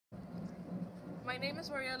My name is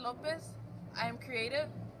Maria Lopez. I am creative,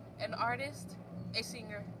 an artist, a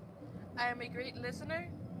singer. I am a great listener,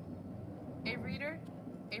 a reader,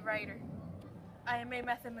 a writer. I am a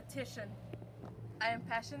mathematician. I am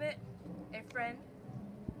passionate, a friend,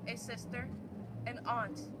 a sister, an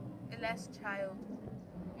aunt, a last child.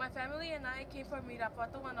 My family and I came from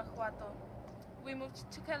Irapuato, Guanajuato. We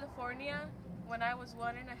moved to California when I was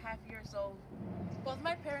 1.5 years old. Both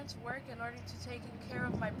my parents work in order to take care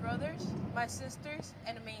of my brothers, my sisters,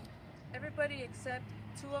 and me. Everybody except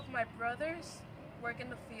two of my brothers work in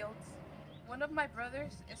the fields. One of my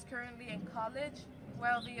brothers is currently in college,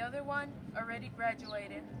 while the other one already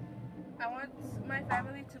graduated. I want my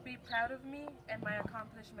family to be proud of me and my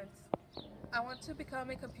accomplishments. I want to become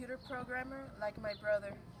a computer programmer like my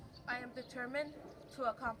brother. I am determined to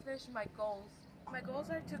accomplish my goals. My goals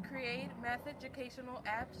are to create math educational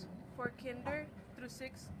apps for kinder through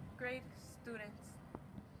 6th grade students.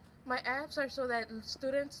 My apps are so that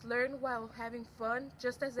students learn while having fun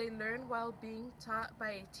just as they learn while being taught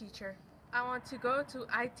by a teacher. I want to go to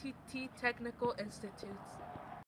ITT Technical Institutes.